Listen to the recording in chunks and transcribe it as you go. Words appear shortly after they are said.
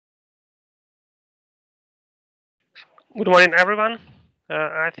Good morning, everyone.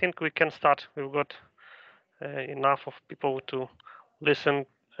 I think we can start. We've got enough of people to listen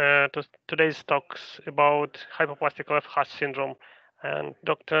to today's talks about hypoplastic left heart syndrome. And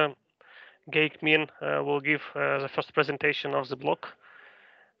Dr. Gaik will give the first presentation of the block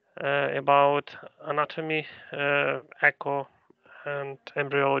about anatomy, echo, and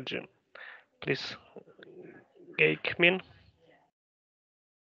embryology. Please, Gaik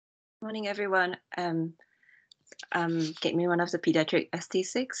Morning, everyone. Get me one of the pediatric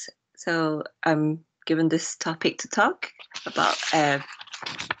ST6. So I'm given this topic to talk about,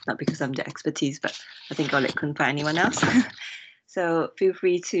 not because I'm the expertise, but I think I'll couldn't find anyone else. So feel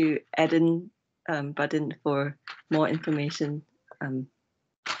free to add in button for more information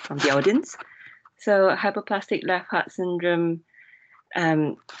from the audience. So hypoplastic left heart syndrome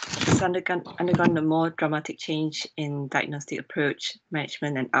has undergone a more dramatic change in diagnostic approach,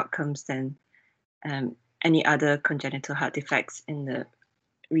 management, and outcomes than any other congenital heart defects in the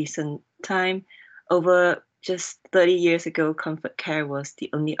recent time. Over just 30 years ago, comfort care was the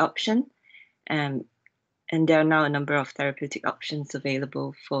only option, and there are now a number of therapeutic options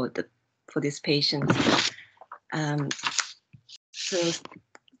available for these patients. So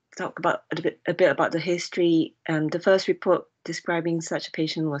talk about a bit about the history. The first report describing such a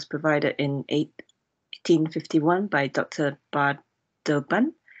patient was provided in 1851 by Dr.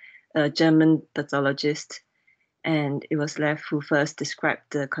 Bardelban, a German pathologist, and it was Lev who first described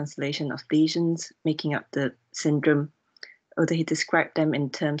the constellation of lesions making up the syndrome, although he described them in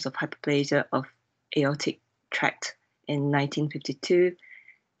terms of hyperplasia of aortic tract in 1952,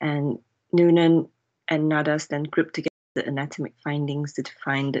 and Noonan and Nadas then grouped together the anatomic findings to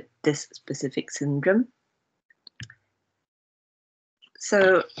define this specific syndrome.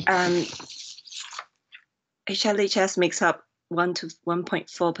 So HLHS makes up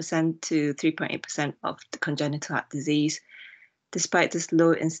 1.4% to 3.8% of the congenital heart disease. Despite this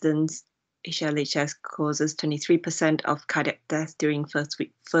low incidence, HLHS causes 23% of cardiac death during first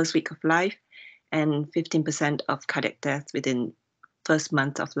week of life and 15% of cardiac death within first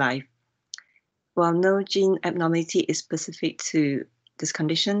month of life. While no gene abnormality is specific to this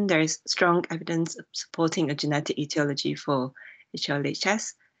condition, there is strong evidence supporting a genetic etiology for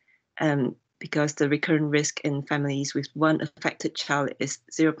HLHS, because the recurrent risk in families with one affected child is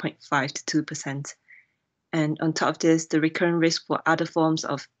 0.5 to 2%. And on top of this, the recurrent risk for other forms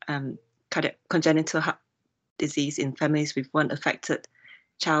of congenital heart disease in families with one affected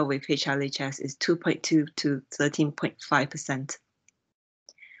child with HLHS is 2.2 to 13.5%.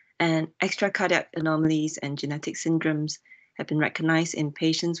 And extracardiac anomalies and genetic syndromes have been recognized in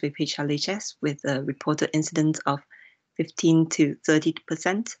patients with HLHS with a reported incidence of 15 to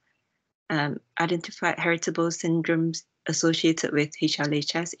 30%. Identified heritable syndromes associated with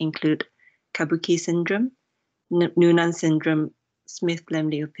HLHS include Kabuki syndrome, Noonan syndrome,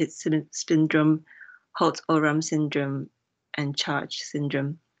 Smith-Lemli-Opitz syndrome, Holt-Oram syndrome, and Charge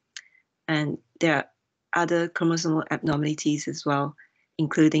syndrome. And there are other chromosomal abnormalities as well,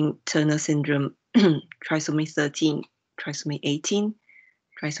 including Turner syndrome, trisomy 13, trisomy 18,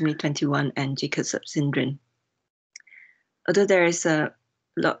 trisomy 21, and Jacobs syndrome. Although there is a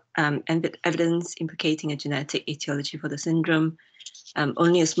lot evidence implicating a genetic etiology for the syndrome,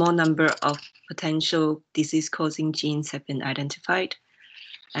 only a small number of potential disease-causing genes have been identified.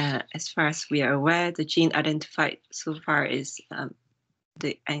 As far as we are aware, the gene identified so far is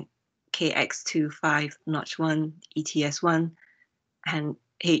the KX25 Notch1, ETS1, and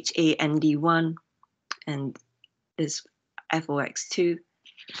HAND1, and is FOX2.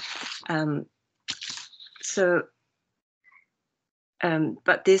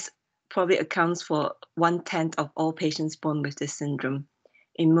 But this probably accounts for 1/10 of all patients born with this syndrome.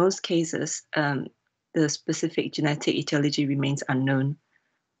 In most cases, the specific genetic etiology remains unknown.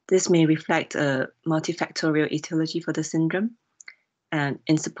 This may reflect a multifactorial etiology for the syndrome. And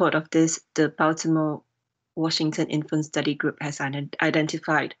in support of this, the Baltimore Washington Infant Study Group has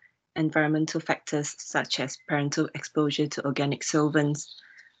identified environmental factors such as parental exposure to organic solvents,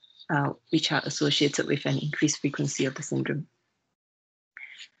 which are associated with an increased frequency of the syndrome.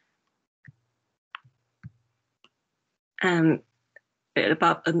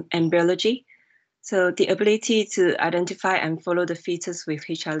 About embryology. So the ability to identify and follow the fetus with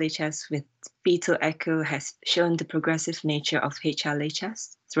HLHS with fetal echo has shown the progressive nature of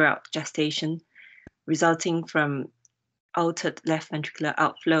HLHS throughout gestation, resulting from altered left ventricular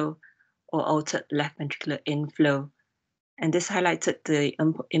outflow or altered left ventricular inflow. And this highlighted the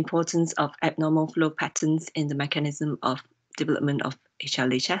importance of abnormal flow patterns in the mechanism of development of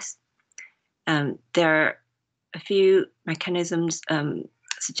HLHS. There are a few mechanisms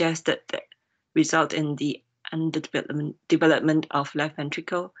suggested that result in the development of left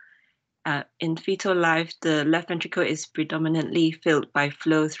ventricle. In fetal life, the left ventricle is predominantly filled by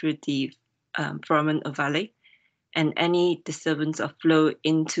flow through the foramen ovale, and any disturbance of flow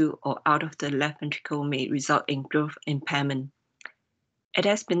into or out of the left ventricle may result in growth impairment. It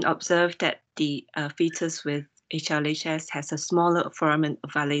has been observed that the fetus with HLHS has a smaller foramen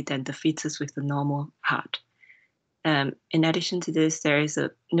ovale than the fetus with a normal heart. In addition to this, there is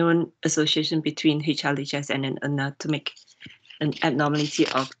a known association between HLHS and an anatomic abnormality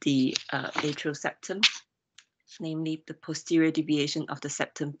of the atrial septum, namely the posterior deviation of the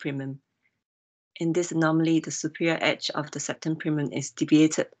septum primum. In this anomaly, the superior edge of the septum primum is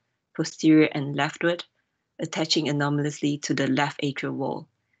deviated posterior and leftward, attaching anomalously to the left atrial wall,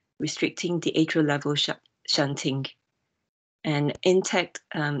 restricting the atrial level shunting. An intact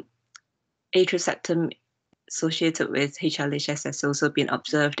atrial septum associated with HLHS has also been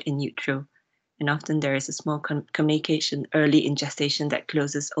observed in utero, and often there is a small communication early in gestation that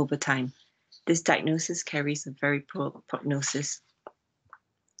closes over time. This diagnosis carries a very poor prognosis.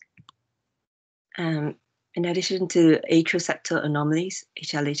 In addition to atrial septal anomalies,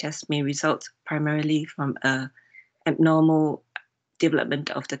 HLHS may result primarily from an abnormal development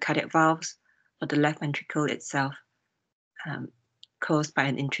of the cardiac valves or the left ventricle itself, caused by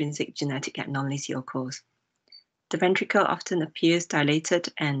an intrinsic genetic abnormality or cause. The ventricle often appears dilated,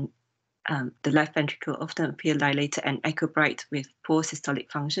 and the left ventricle often appears dilated and echo-bright with poor systolic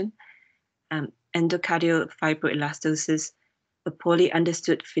function. Endocardial fibroelastosis, a poorly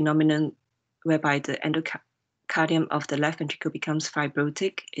understood phenomenon whereby the endocardium of the left ventricle becomes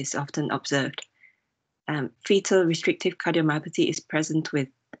fibrotic, is often observed. Fetal restrictive cardiomyopathy is present with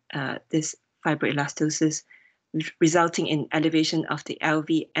this fibroelastosis, resulting in elevation of the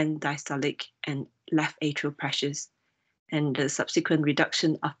LV end diastolic and left atrial pressures, and the subsequent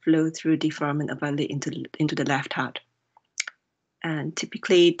reduction of flow through the foramen ovale into the left heart. And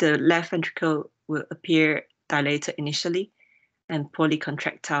typically, the left ventricle will appear dilated initially and poorly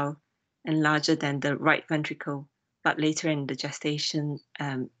contractile and larger than the right ventricle, but later in the gestation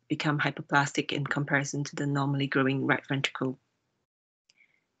become hypoplastic in comparison to the normally growing right ventricle.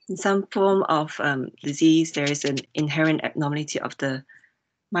 In some form of disease, there is an inherent abnormality of the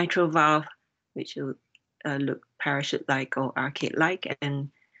mitral valve, which will look parachute-like or arcade-like,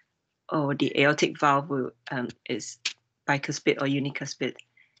 or the aortic valve is bicuspid or unicuspid.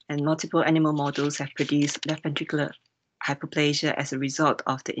 And multiple animal models have produced left ventricular hypoplasia as a result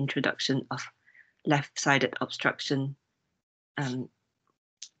of the introduction of left-sided obstruction. And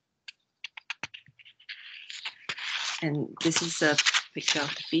this is a picture of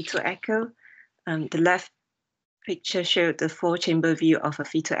the fetal echo. The left picture showed the 4-chamber view of a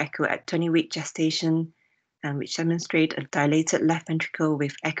fetal echo at 20-week gestation, which demonstrate a dilated left ventricle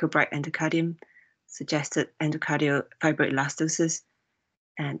with echo-bright endocardium, suggested endocardial fibroelastosis.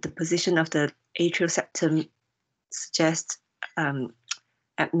 And the position of the atrial septum suggests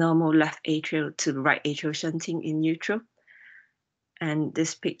abnormal left atrial to right atrial shunting in utero. And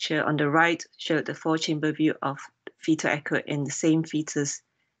this picture on the right showed the 4-chamber view of fetal echo in the same fetus,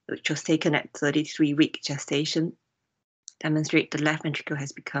 which was taken at 33-week gestation, demonstrate the left ventricle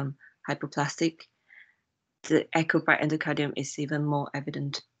has become hypoplastic. The echo-bright endocardium is even more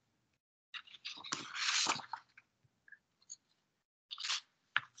evident.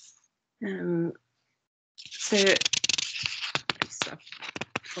 So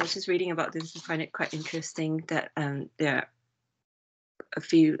I was just reading about this and find it quite interesting that there are a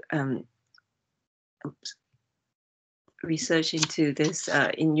few research into this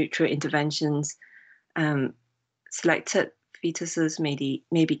in utero interventions. Selected fetuses may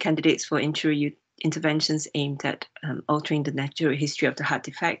be candidates for intra interventions aimed at altering the natural history of the heart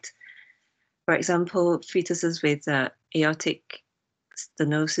defect. For example, fetuses with aortic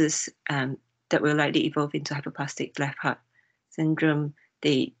stenosis that will likely evolve into hypoplastic left heart syndrome,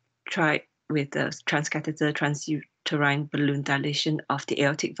 they try with the transcatheter transuterine balloon dilation of the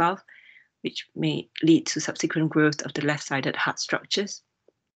aortic valve, which may lead to subsequent growth of the left-sided heart structures.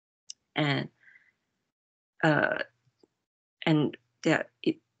 And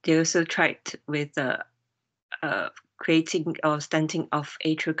they also tried with creating or stenting of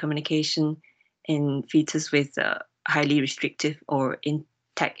atrial communication in fetus with highly restrictive or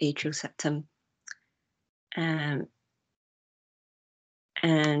intact atrial septum.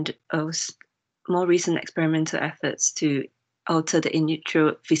 And more recent experimental efforts to alter the in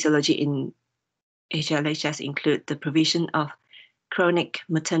utero physiology in HLHS include the provision of chronic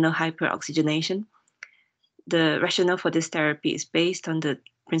maternal hyperoxygenation. The rationale for this therapy is based on the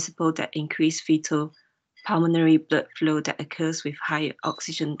principle that increased fetal pulmonary blood flow that occurs with high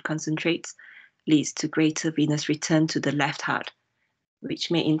oxygen concentrates leads to greater venous return to the left heart,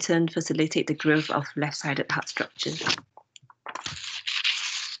 which may in turn facilitate the growth of left-sided heart structures.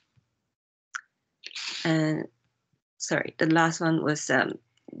 And sorry, the last one was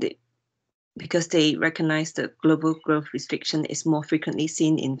because they recognize the global growth restriction is more frequently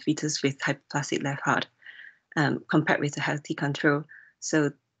seen in fetus with hypoplastic left heart compared with the healthy control.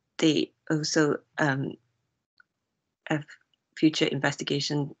 So they also have future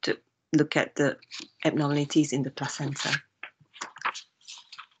investigation to look at the abnormalities in the placenta.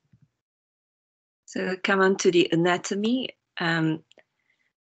 So come on to the anatomy.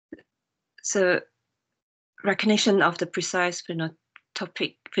 So recognition of the precise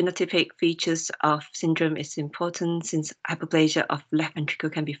phenotypic features of syndrome is important since hyperplasia of left ventricle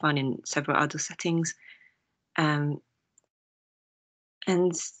can be found in several other settings. And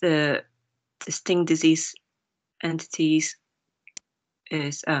the distinct disease entities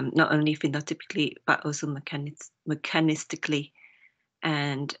is not only phenotypically but also mechanistically,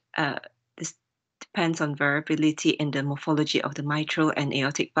 and this depends on variability in the morphology of the mitral and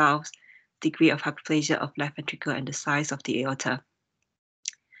aortic valves, degree of hyperplasia of left ventricle, and the size of the aorta.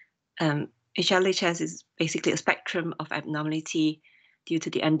 HLHS is basically a spectrum of abnormality due to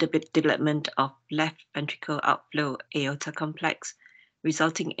the underdevelopment of left ventricle outflow aorta complex,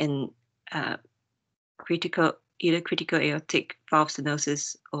 resulting in either critical aortic valve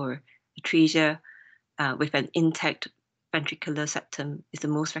stenosis or atresia with an intact ventricular septum is the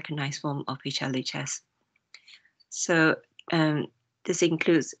most recognized form of HLHS. So this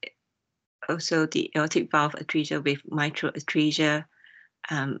includes also the aortic valve atresia with mitral atresia,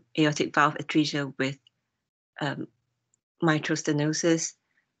 aortic valve atresia with mitral stenosis,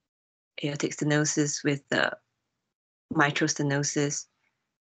 aortic stenosis with mitral stenosis,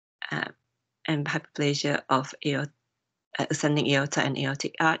 and hyperplasia of ascending aorta and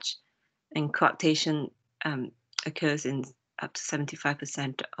aortic arch, and coarctation occurs in up to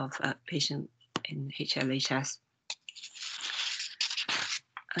 75% of patients in HLHS.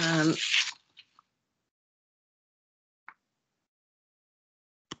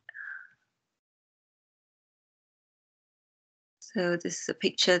 So this is a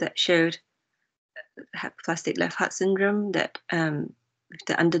picture that showed hypoplastic left heart syndrome that with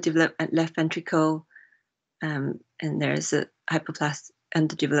the underdeveloped left ventricle, and there's a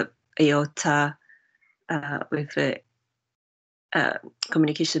underdeveloped aorta with a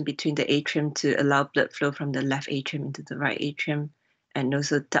communication between the atrium to allow blood flow from the left atrium into the right atrium, and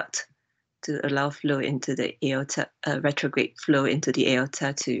also duct to allow flow into the aorta, retrograde flow into the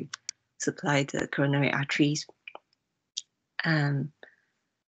aorta to supply the coronary arteries. And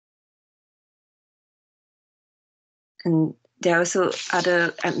there are also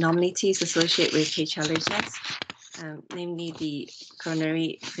other abnormalities associated with HLHS, namely the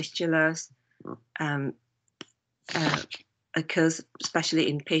coronary fistulas occurs especially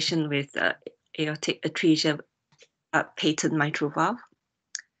in patients with aortic atresia patent mitral valve.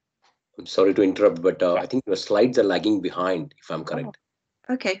 I'm sorry to interrupt, but I think your slides are lagging behind, if I'm correct.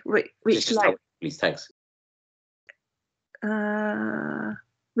 Oh, okay, which slide? Please, thanks.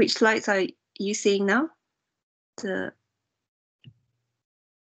 Which slides are you seeing now? Is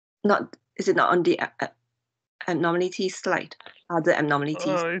it not on the abnormalities slide? Other abnormalities?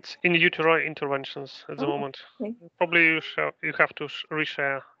 It's in utero interventions at the moment. Okay. Probably you have to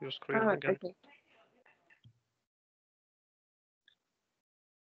reshare your screen again. Okay.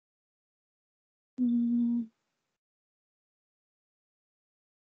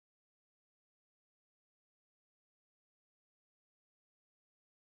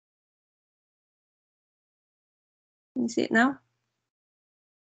 Can you see it now?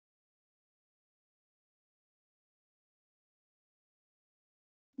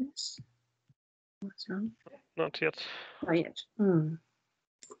 Yes. What's wrong? Not yet. Not yet.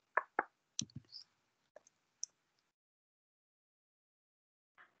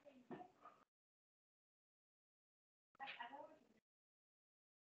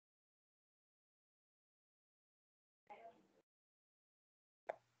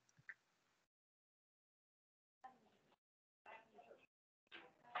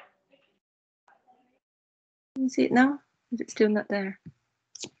 Can you see it now? Is it still not there?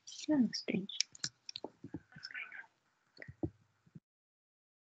 Oh, strange.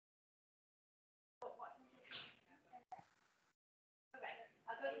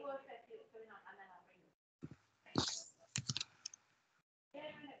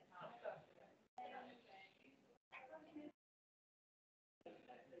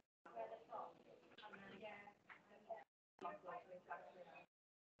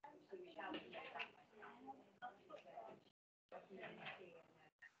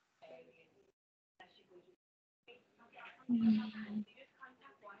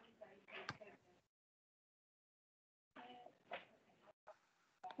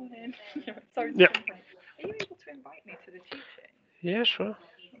 Sorry to Yeah. jump in. Are you able to invite me to the teaching? Yeah, sure.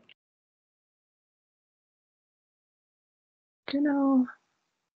 Don't know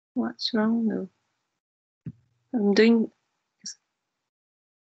what's wrong though. I'm doing.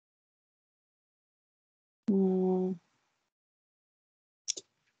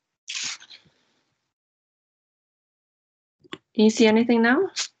 Can you see anything now?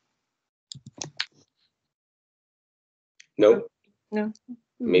 No, No.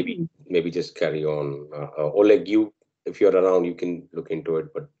 maybe just carry on. Oleg, you, if you're around, you can look into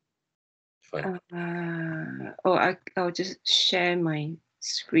it, but fine. I'll just share my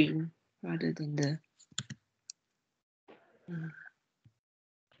screen rather than the.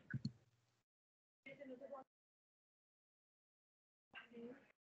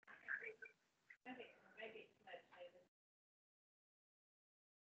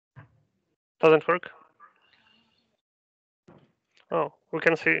 Doesn't work. Oh, we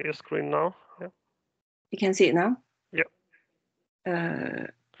can see your screen now. Yeah. You can see it now? Yeah.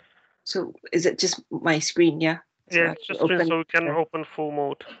 So is it just my screen? Yeah. So Yeah, I it's just open screen, so we can open full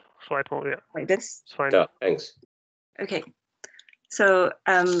mode, flight mode. Yeah. like this. It's fine. Yeah, thanks. Okay. So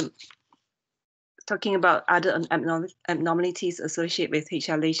talking about other abnormalities associated with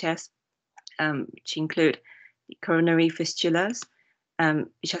HLHS, which include coronary fistulas,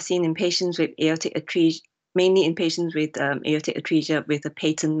 which are seen in patients with aortic atresia, mainly in patients with aortic atresia with a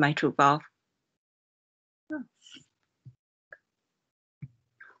patent mitral valve.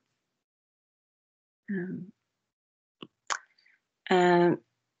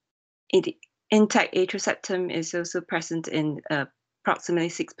 Intact atrial septum is also present in approximately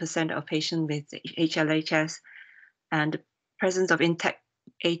 6% of patients with HLHS, and the presence of intact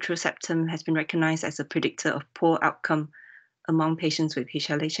atrial septum has been recognized as a predictor of poor outcome among patients with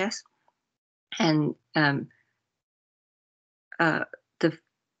HLHS. And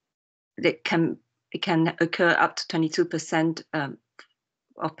it can occur up to 22%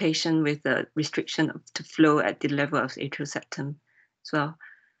 of patients with a restriction to flow at the level of atrial septum as well.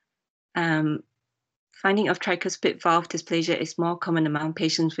 Finding of tricuspid valve dysplasia is more common among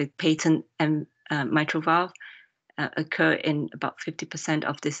patients with patent and mitral valve, occur in about 50%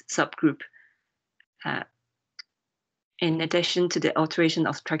 of this subgroup. In addition to the alteration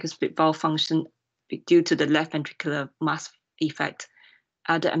of tricuspid valve function due to the left ventricular mass effect,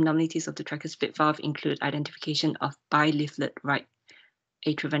 other abnormalities of the tricuspid valve include identification of bileaflet right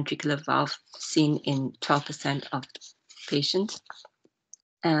atrioventricular valve seen in 12% of patients.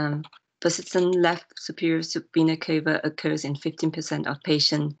 Persistent left superior vena cava occurs in 15% of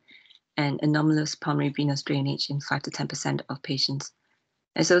patients, and anomalous pulmonary venous drainage in 5 to 10% of patients.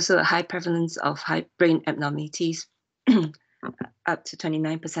 There's also a high prevalence of high brain abnormalities. Up to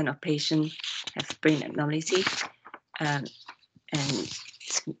 29% of patients have brain abnormalities, and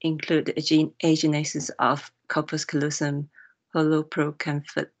include the agenesis of corpus callosum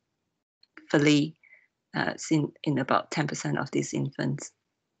holoprocancephaly, seen in about 10% of these infants.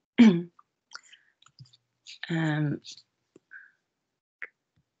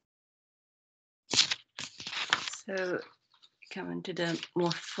 So coming to the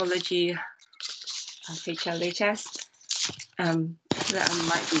morphology of HLHS, I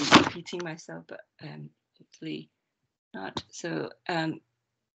might be repeating myself, but hopefully not. So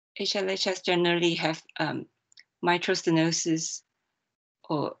HLHS generally have mitral stenosis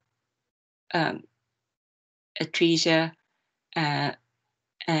or atresia,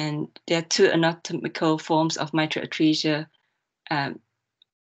 and there are two anatomical forms of mitral atresia,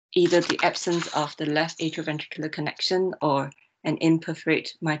 either the absence of the left atrioventricular connection or an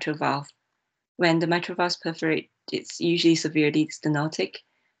imperforate mitral valve. When the mitral valve perforate, it's usually severely stenotic,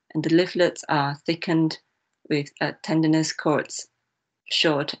 and the leaflets are thickened with tendinous cords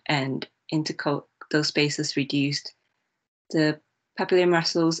short and intercostal spaces reduced. The papillary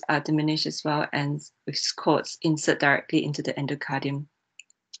muscles are diminished as well, and with cords insert directly into the endocardium.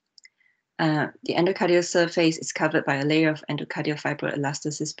 The endocardial surface is covered by a layer of endocardial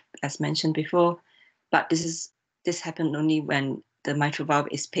fibroelastosis, as mentioned before, but this happens only when the mitral valve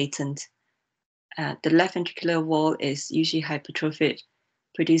is patent. The left ventricular wall is usually hypertrophied,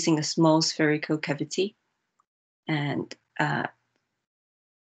 producing a small spherical cavity. And at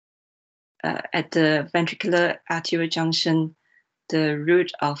the ventricular arterial junction, the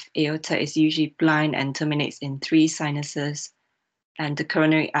root of aorta is usually blind and terminates in 3 sinuses, and the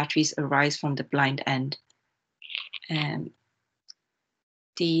coronary arteries arise from the blind end. The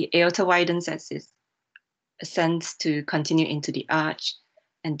aorta widens as it ascends to continue into the arch,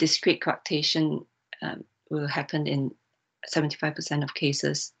 and discrete coarctation will happen in 75% of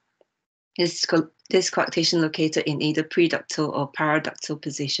cases. This coarctation located in either preductal or paraductal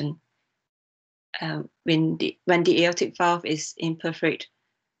position. When the aortic valve is in perforate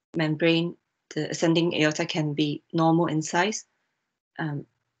membrane, the ascending aorta can be normal in size,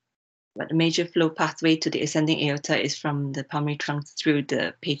 but the major flow pathway to the ascending aorta is from the pulmonary trunk through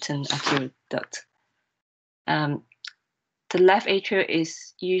the patent arterial duct. The left atrium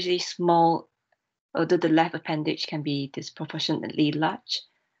is usually small, although the left appendage can be disproportionately large.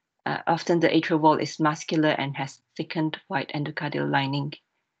 Often the atrial wall is muscular and has thickened white endocardial lining.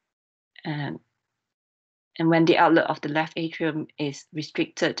 And when the outlet of the left atrium is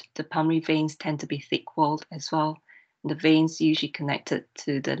restricted, the pulmonary veins tend to be thick-walled as well. The veins usually connected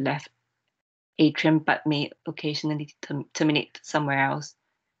to the left atrium, but may occasionally terminate somewhere else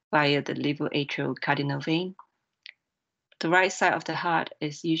via the levoatrial cardinal vein. The right side of the heart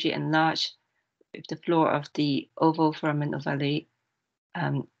is usually enlarged, with the floor of the oval foramen ovale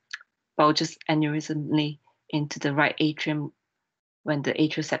bulges aneurysmally into the right atrium when the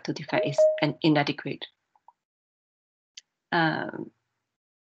atrial septal defect is inadequate. The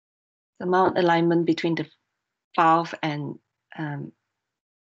mount alignment between the valve and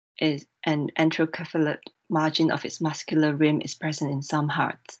enterocephalate margin of its muscular rim is present in some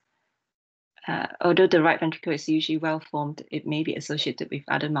hearts. Although the right ventricle is usually well formed, it may be associated with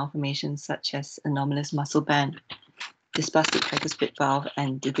other malformations such as anomalous muscle band, dysplastic tricuspid valve,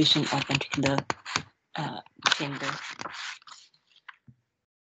 and division of ventricular chamber.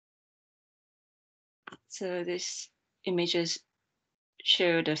 So these images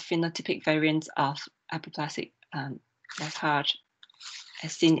show the phenotypic variants of apoplastic left heart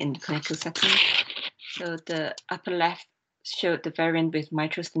as seen in the clinical setting. So the upper left showed the variant with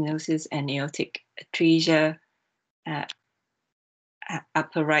mitral stenosis and aortic atresia.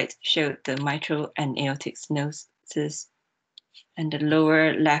 Upper right showed the mitral and aortic stenosis. And the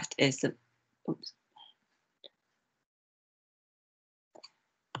lower left is the,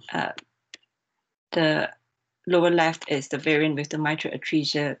 the lower left is the variant with the mitral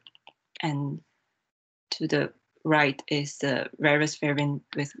atresia, and to the right is the rarest variant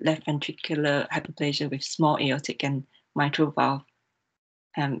with left ventricular hyperplasia with small aortic and mitral valve.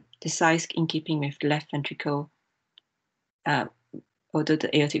 The size in keeping with left ventricle, although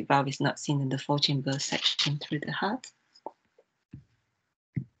the aortic valve is not seen in the four-chamber section through the heart.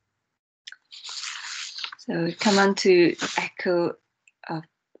 So we come on to echo of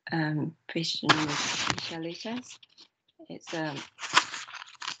patient with HLHS. It's a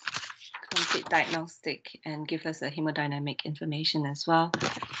complete diagnostic and give us a hemodynamic information as well.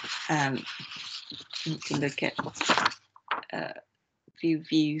 You can look at few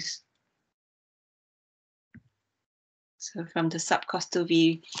views. So from the subcostal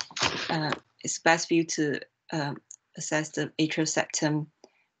view, it's best view to assess the atrial septum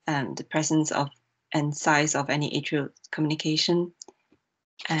and the presence of and size of any atrial communication.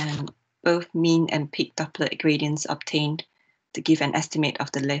 Both mean and peak Doppler gradients obtained to give an estimate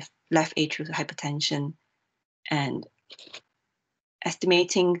of the left atrial hypertension, and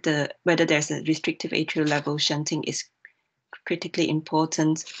estimating whether there's a restrictive atrial level shunting is critically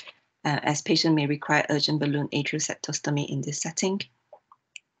important, as patient may require urgent balloon atrial septostomy in this setting.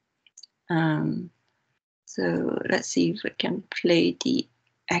 So let's see if we can play the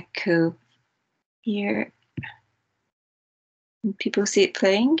echo here. People see it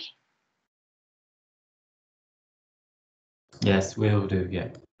playing? Yes, we'll do, yeah.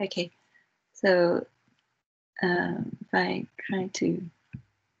 Okay, so if I try to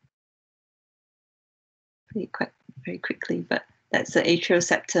play it quite very quickly, but that's the atrial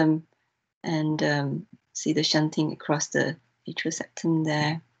septum, and see the shunting across the atrial septum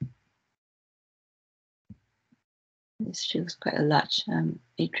there. This shows quite a large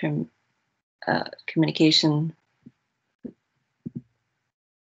atrium communication.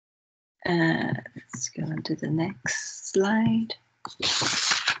 Let's go on to the next slide.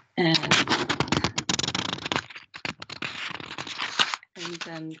 And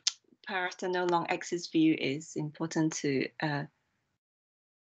parasternal long axis view is important to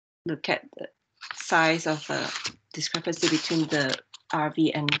look at the size of a discrepancy between the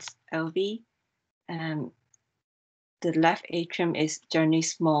RV and LV. The left atrium is generally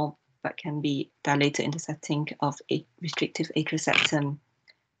small, but can be dilated in the setting of a restrictive atrial septum.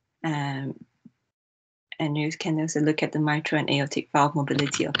 And you can also look at the mitral and aortic valve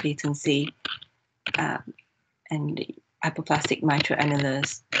mobility or patency, and the hypoplastic mitral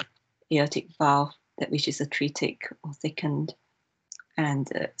annulus, aortic valve, which is atretic or thickened, and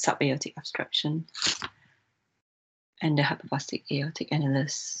subaortic obstruction, and the hypoplastic aortic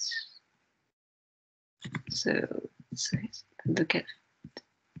annulus. So So look at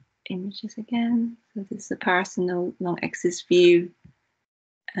images again. So this is the parasternal long axis view.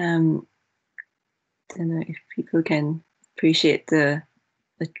 Don't know if people can appreciate the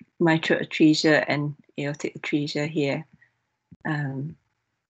mitral atresia and aortic atresia here.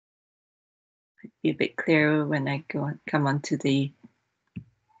 Be a bit clearer when I come on to the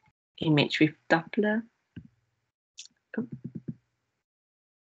image with Doppler.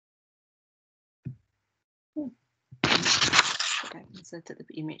 Oh. I inserted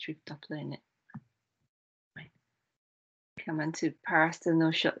the image with Doppler in it. Right. Come on to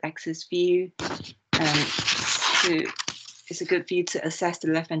parasternal short axis view. It's a good view to assess the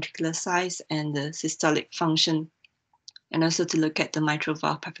left ventricular size and the systolic function, and also to look at the mitral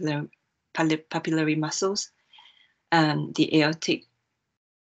valve papillary muscles, the aortic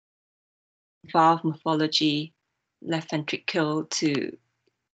valve morphology, left ventricle to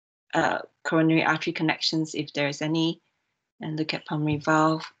coronary artery connections if there is any, and look at pulmonary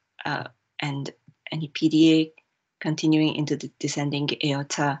valve and any PDA continuing into the descending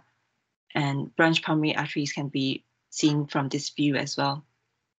aorta, and branch pulmonary arteries can be seen from this view as well.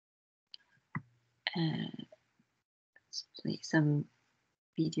 Let's play some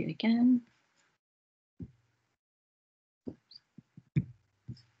video again.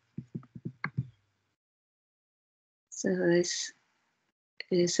 So this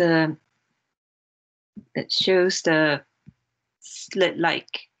is that shows the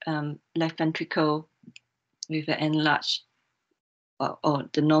slit-like left ventricle with an enlarged or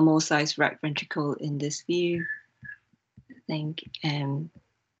the normal size right ventricle in this view, I think, and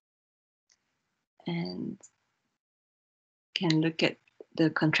can look at the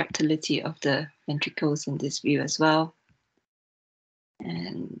contractility of the ventricles in this view as well.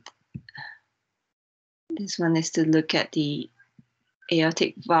 And this one is to look at the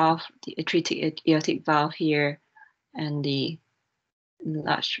aortic valve, the atretic aortic valve here, and the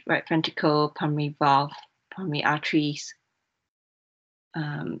large right ventricle, pulmonary valve, pulmonary arteries,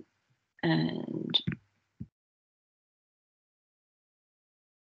 and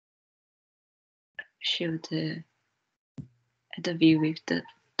show the view with the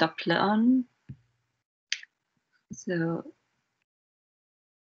Doppler on. So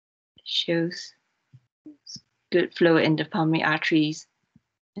it shows good flow in the pulmonary arteries,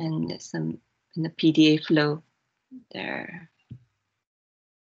 and there's some in the PDA flow there.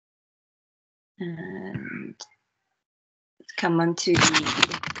 And come on to the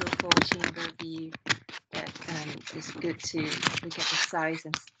apical four-chamber view. That is good to look at the size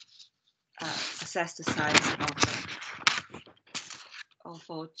and assess the size of all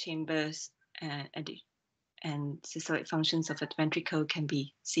four chambers, and systolic functions of a ventricle can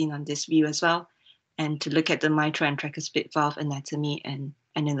be seen on this view as well. And to look at the mitral and tricuspid valve anatomy and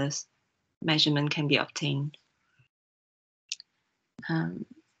annulus measurement can be obtained. And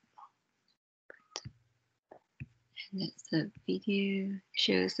that's the video,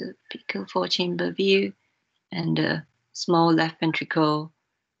 shows the apical four-chamber view and the small left ventricle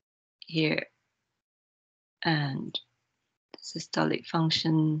here, and the systolic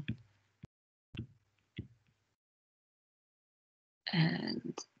function,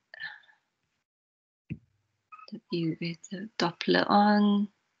 and the view with the Doppler on.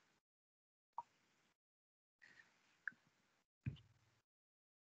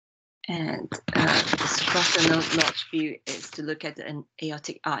 And this frontal notch view is to look at the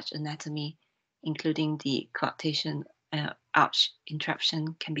aortic arch anatomy, including the coarctation arch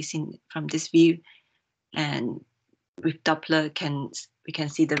interruption can be seen from this view. And with Doppler, we can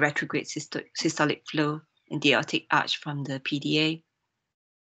see the retrograde systolic flow in the aortic arch from the PDA.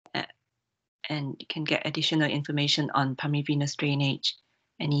 And you can get additional information on pulmonary venous drainage,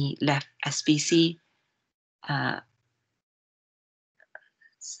 any left SVC. Let's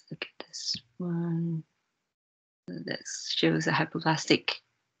look at this one. So this shows a hypoplastic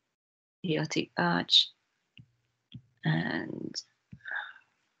aortic arch, and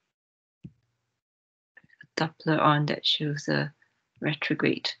a Doppler on that shows a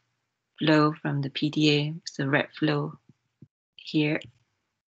retrograde flow from the PDA. It's the red flow here.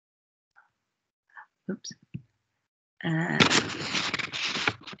 Oops. And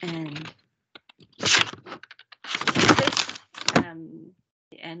this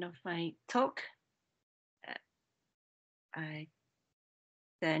the end of my talk. Is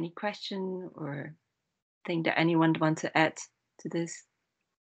there any question or thing that anyone wants to add to this?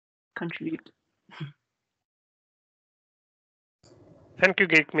 Contribute. Thank you,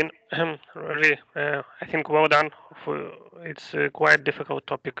 Gaik. Really, I think well done. It's a quite difficult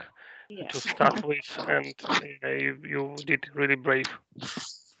topic to start with, and you did really brave.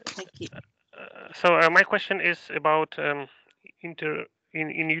 Thank you. So my question is about in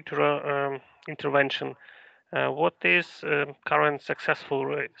utero intervention. What is current successful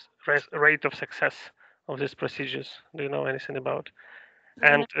rate of success of these procedures? Do you know anything about?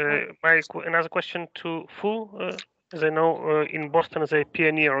 And another question to Fu, as I know, in Boston they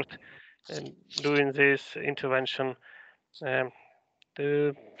pioneered doing this intervention. Um,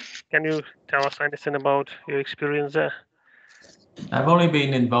 can you tell us anything about your experience there? I've only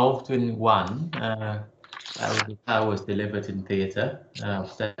been involved in one. The child was delivered in theatre,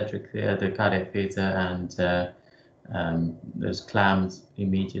 obstetric theatre, cardiac theatre, and those clams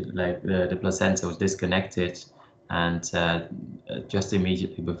immediately, like the placenta was disconnected, and just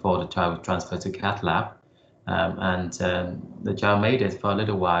immediately before the child was transferred to cath lab, the child made it for a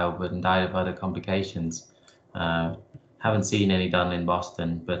little while, but died of other complications. Haven't seen any done in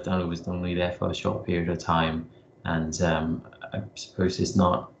Boston, but I was only there for a short period of time, and I suppose it's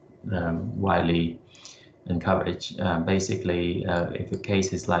not widely encouraged. Basically, if a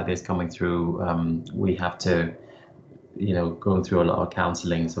case is like this coming through, we have to, go through a lot of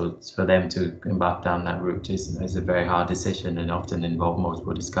counselling. So for them to embark down that route is a very hard decision and often involve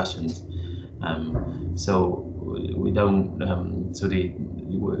multiple discussions. So we don't.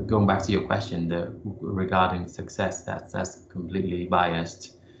 Going back to your question, regarding success, that's completely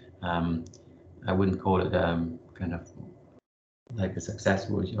biased. I wouldn't call it kind of like a success,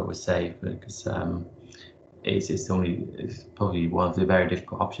 I would say, because it's probably one of the very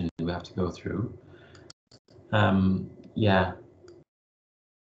difficult options we have to go through. Yeah,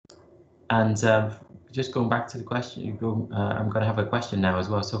 and just going back to the question, I'm going to have a question now as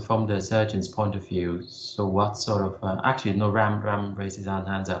well. So from the surgeon's point of view, so what sort of actually no, Ram raises his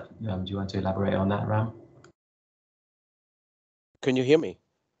hands up. Do you want to elaborate on that, Ram? Can you hear me?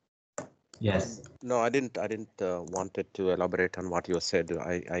 Yes. No, I didn't wanted to elaborate on what you said.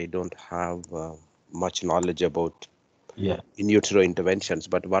 I don't have much knowledge about in utero interventions,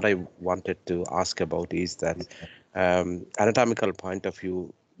 but what I wanted to ask about is that anatomical point of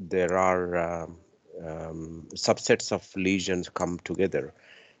view, there are subsets of lesions come together.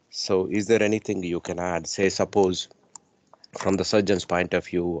 So is there anything you can add? Say, suppose from the surgeon's point of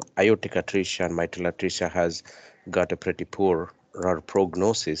view, aortic atresia and mitral atresia has got a pretty poor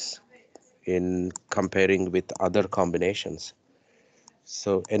prognosis in comparing with other combinations.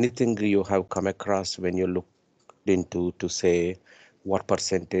 So anything you have come across when you look into to say what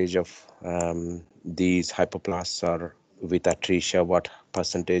percentage of these hypoplasts are with atresia, what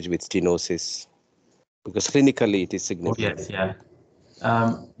percentage with stenosis? Because clinically it is significant.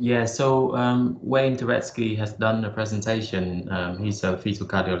 Oh, yes, so Wayne Turetsky has done a presentation. He's a fetal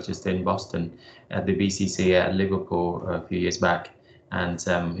cardiologist in Boston at the BCC at Liverpool a few years back, and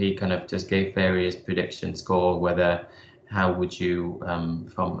he kind of just gave various predictions for whether how would you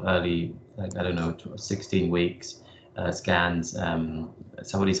from early, like, I don't know, 16 weeks scans.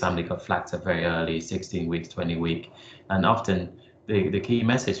 Somebody's family got flagged up very early, 16 weeks, 20 week, and often the key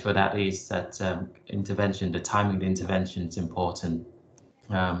message for that is that intervention, the timing of the intervention is important.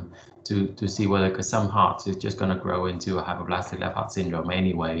 To see whether, because some hearts is just going to grow into a hypoplastic left heart syndrome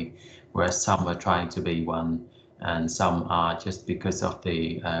anyway, whereas some are trying to be one, and some are just because of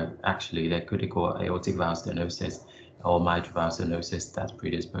the actually their critical aortic valve stenosis or mitral valve stenosis that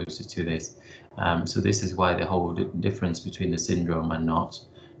predisposes to this. So this is why the whole difference between the syndrome and not.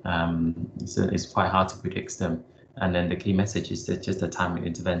 So it's quite hard to predict them. And then the key message is that just the timely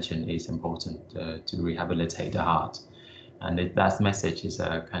intervention is important to rehabilitate the heart. And that message is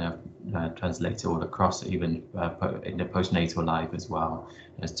kind of translated all across, even in the postnatal life as well,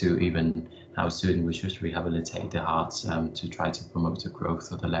 as to even how soon we should rehabilitate the hearts to try to promote the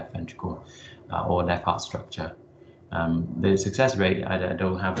growth of the left ventricle or left heart structure. The success rate, I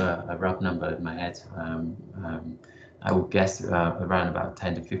don't have a rough number in my head. I would guess around about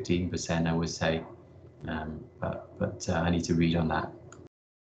 10 to 15%, I would say, but I need to read on that.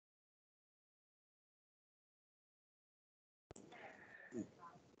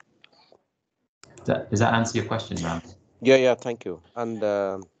 Does that answer your question, Ram? Yeah, thank you. And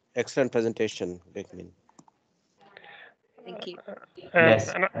excellent presentation, Gaik. Thank you.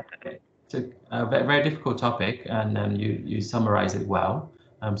 Yes, it's a very difficult topic, and you summarize it well.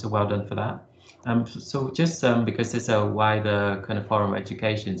 So well done for that. So just because there's a wider kind of forum of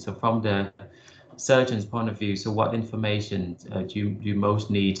education, so from the surgeon's point of view, so what information do you most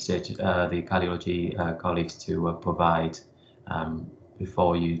need the cardiology colleagues to provide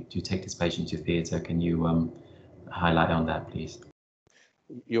before you take this patient to theatre? Can you highlight on that, please?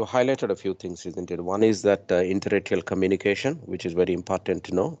 You highlighted a few things, isn't it? One is that interatrial communication, which is very important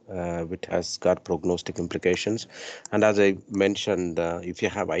to know, which has got prognostic implications. And as I mentioned, if you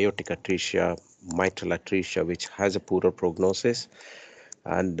have aortic atresia, mitral atresia, which has a poorer prognosis,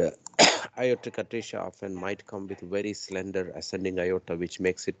 and aortic atresia often might come with very slender ascending aorta, which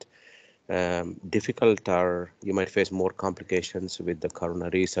makes it difficult, or you might face more complications with the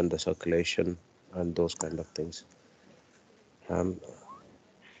coronaries and the circulation and those kind of things.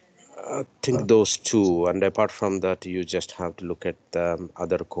 I think those two, and apart from that, you just have to look at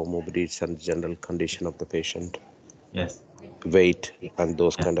other comorbidities and general condition of the patient. Yes. Weight and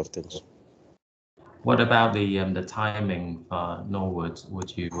those kind of things. What about the timing for Norwood?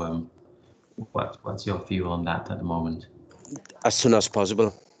 Would you what's your view on that at the moment? As soon as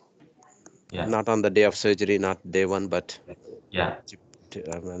possible. Yeah. Not on the day of surgery, not day one, but yeah,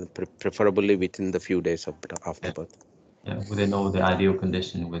 preferably within the few days after birth. Yeah, within all the ideal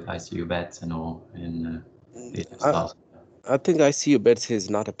condition with ICU beds and all in I think ICU beds is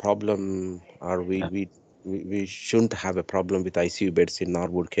not a problem, or we shouldn't have a problem with ICU beds in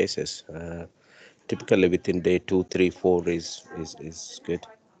Norwood cases. Typically within day 2, 3, 4 is good.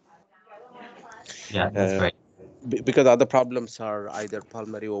 Yeah, that's great. Because other problems are either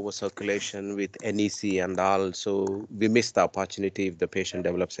pulmonary overcirculation with NEC and all, so we miss the opportunity if the patient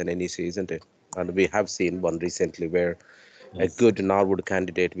develops an NEC, isn't it? And we have seen one recently where a good Norwood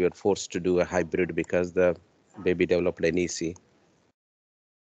candidate, we were forced to do a hybrid because the baby developed NEC.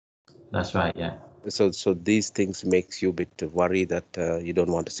 That's right, yeah. So these things makes you a bit worried that you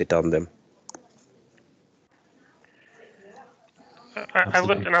don't want to sit on them. I've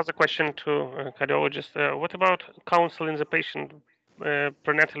got another question to cardiologist. What about counseling the patient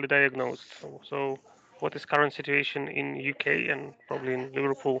prenatally diagnosed? So what is current situation in UK and probably in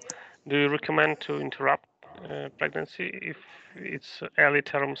Liverpool? Do you recommend to interrupt pregnancy if it's early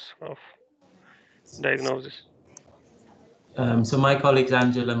terms of diagnosis? So my colleague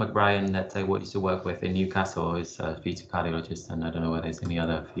Angela McBrien that I used to work with in Newcastle is a fetal cardiologist, and I don't know whether there's any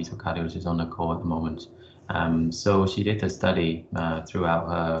other fetal cardiologists on the call at the moment. So she did a study throughout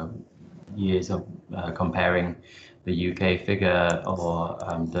her years of comparing the UK figure or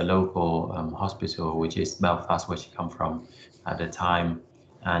the local hospital, which is Belfast, where she come from at the time,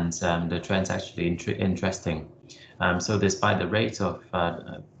 and the trend's actually interesting. So despite the rates of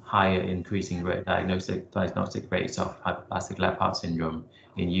higher increasing diagnostic rates of hypoplastic left heart syndrome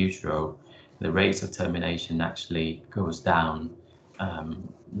in utero, the rates of termination actually goes down.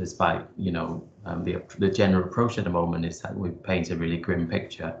 Despite the general approach at the moment is that we paint a really grim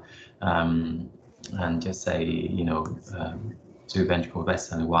picture and just say two ventricle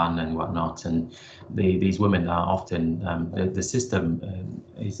vests and one and whatnot, and these women are often the system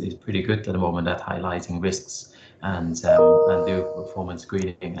is pretty good at the moment at highlighting risks and do performance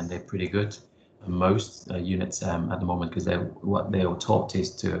screening, and they're pretty good. Most units at the moment, because what they are taught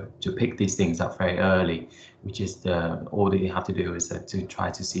is to pick these things up very early, which is all that you have to do is to try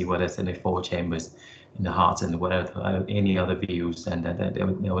to see whether there's any four chambers in the heart and whatever any other views, and they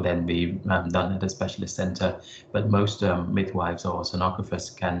will then be done at a specialist center. But most midwives or sonographers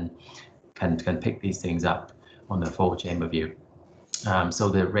can pick these things up on the four chamber view. So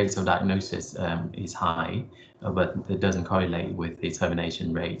the rate of diagnosis is high, but it doesn't correlate with the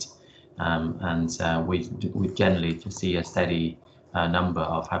termination rate. And we generally just see a steady number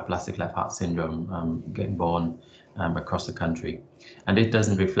of hypoplastic left heart syndrome getting born across the country. And it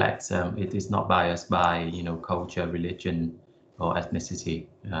doesn't reflect, it is not biased by, culture, religion, or ethnicity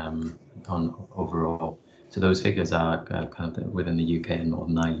on overall. So those figures are kind of within the UK and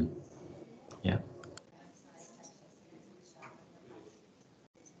Northern Ireland. Yeah.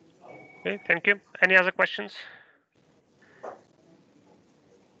 Okay, thank you. Any other questions?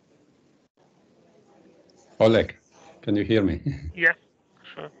 Oleg, can you hear me? Yeah,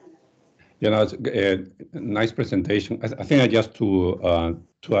 sure. It's a nice presentation. I think I just to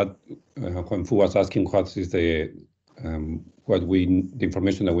add, when Fu was asking what is the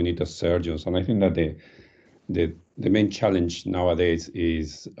information that we need as surgeons, and I think that the main challenge nowadays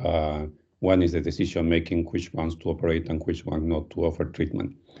is one is the decision making, which ones to operate and which one not to offer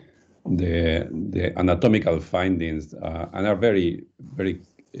treatment. The anatomical findings and are very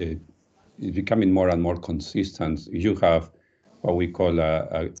becoming more and more consistent. You have what we call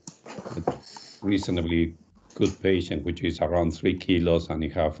a reasonably good patient, which is around 3 kilos, and you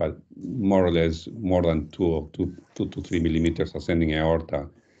have more or less more than 2 to 3 millimeters ascending aorta,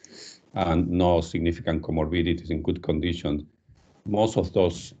 and no significant comorbidities in good condition. Most of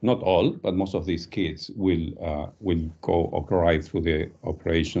those, not all, but most of these kids will go right through the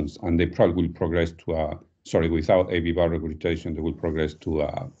operations, and they probably will progress to without AV valve regurgitation, they will progress to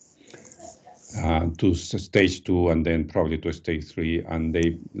stage 2 and then probably to stage 3, and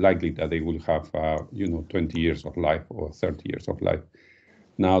they likely that they will have 20 years of life or 30 years of life.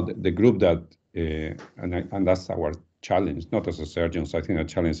 Now the group that and that's our challenge, not as a surgeons. I think a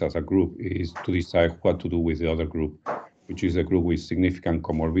challenge as a group is to decide what to do with the other group, which is a group with significant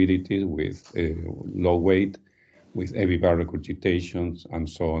comorbidities, with low weight, with AV valve regurgitations, and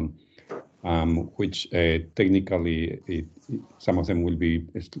so on. Which technically some of them will be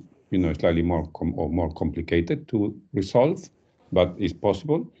slightly more complicated to resolve, but it's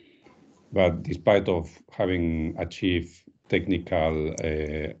possible. But despite of having achieved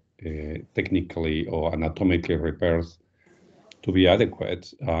technically or anatomically repairs to be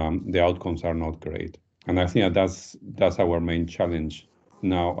adequate, the outcomes are not great. And I think that's our main challenge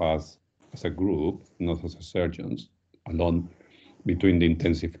now as a group, not as a surgeons alone, between the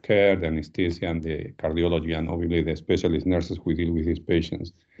intensive care, the anesthesia, and the cardiology, and obviously the specialist nurses who deal with these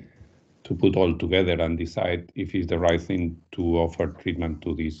patients, to put all together and decide if it's the right thing to offer treatment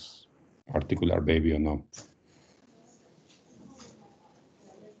to this particular baby or not.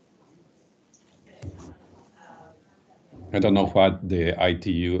 I don't know what the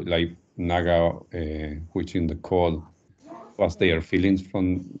ITU, like Naga, which in the call, what's their feelings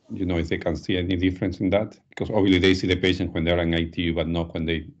from, if they can see any difference in that? Because obviously they see the patient when they're in ITU, but not when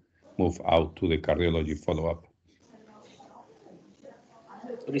they move out to the cardiology follow-up.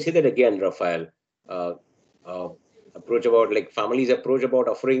 Could you say that again, Rafael? Approach about, like, families' approach about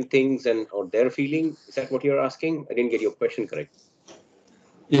offering things and or their feeling. Is that what you're asking? I didn't get your question correct.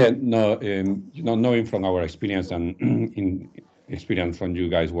 Yeah, no, knowing from our experience and in experience from you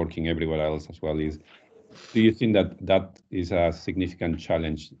guys working everywhere else as well, is do you think that is a significant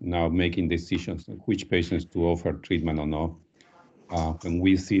challenge now, making decisions which patients to offer treatment or not? When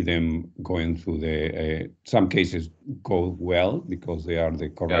we see them going through some cases go well because they are the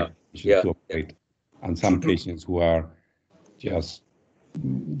correct patients to operate, and some patients who are just,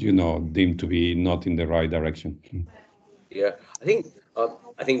 deemed to be not in the right direction. Yeah, I think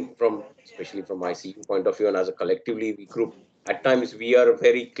especially from ICU point of view and as a collectively we group, at times we are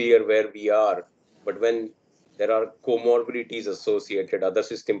very clear where we are, but when there are comorbidities associated, other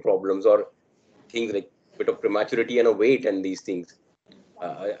system problems, or things like bit of prematurity and a weight and these things,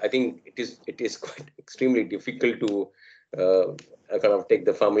 I think it is quite extremely difficult to kind of take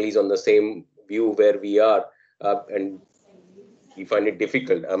the families on the same view where we are, and we find it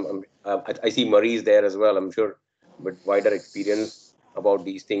difficult. I see Marie's there as well, I'm sure, but wider experience about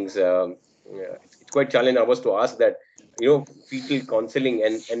these things. It's quite challenging. I was to ask that, fetal counseling,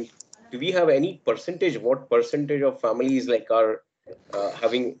 and do we have any percentage? What percentage of families are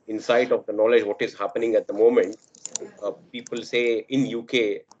having insight of the knowledge what is happening at the moment? People say in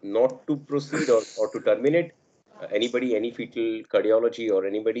UK not to proceed or to terminate. Anybody, any fetal cardiology or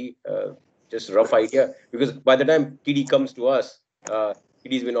anybody, just rough idea? Because by the time TD comes to us,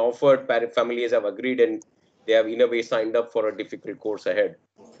 it has been offered, families have agreed, and they have in a way signed up for a difficult course ahead.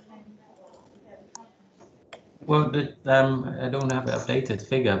 Well, I don't have an updated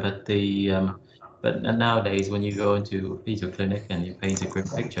figure, but nowadays when you go into a fetal clinic and you paint a grim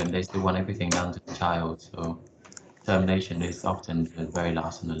picture, and they still want everything down to the child, so termination is often the very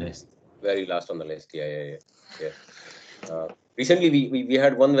last on the list. Very last on the list, yeah. Recently, we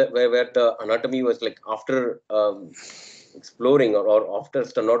had one where the anatomy was like after exploring or after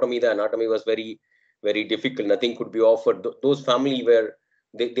sternotomy, the anatomy was very, very difficult. Nothing could be offered. Those family where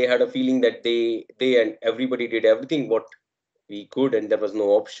they had a feeling that they and everybody did everything what we could, and there was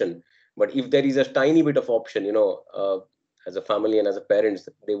no option. But if there is a tiny bit of option, as a family and as a parents,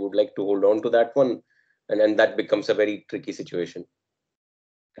 they would like to hold on to that one, and then that becomes a very tricky situation.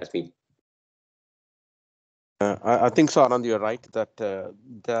 That's me. I think so, Anand, you're right that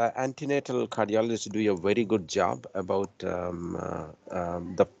the antenatal cardiologists do a very good job about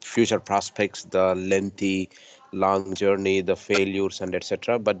the future prospects, the lengthy, long journey, the failures, and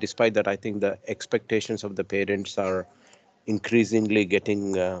etc. But despite that, I think the expectations of the parents are increasingly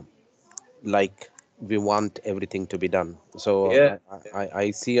getting like we want everything to be done. So yeah.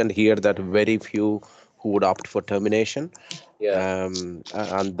 I see and hear that very few who would opt for termination. Yeah.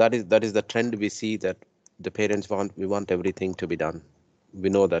 And that is the trend we see, that the parents we want everything to be done. We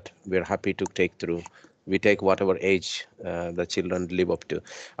know that we're happy to take through. We take whatever age the children live up to.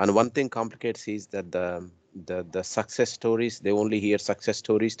 And one thing complicates is that the success stories, they only hear success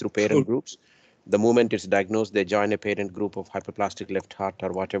stories through parent groups. The moment it's diagnosed, they join a parent group of hyperplastic left heart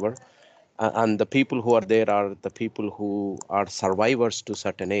or whatever. And the people who are there are the people who are survivors to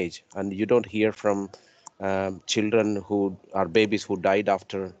certain age. And you don't hear from children who are babies who died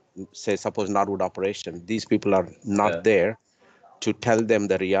after, say, suppose Norwood operation. These people are not there to tell them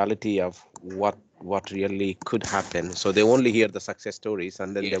the reality of what really could happen. So they only hear the success stories,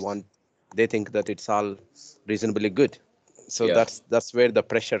 and then they think that it's all reasonably good. So that's where the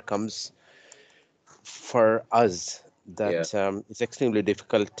pressure comes for us, that it's extremely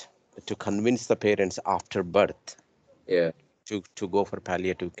difficult to convince the parents after birth to go for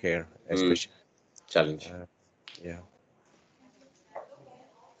palliative care, especially. Challenge. Yeah.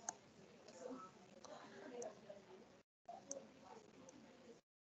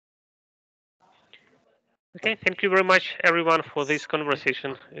 Okay, thank you very much, everyone, for this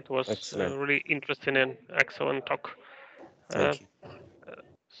conversation. It was Excellent. really interesting and excellent talk. Thank you.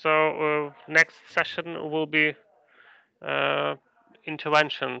 So next session will be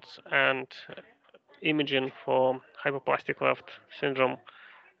interventions and imaging for hypoplastic left syndrome,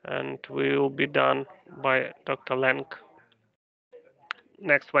 and we will be done by Dr. Lenk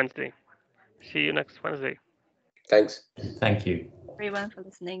next Wednesday. See you next Wednesday. Thanks. Thank you. Everyone for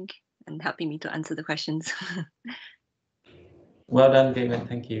listening and helping me to answer the questions. Well done, Gaiman.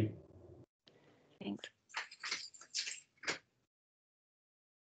 Thank you. Thanks.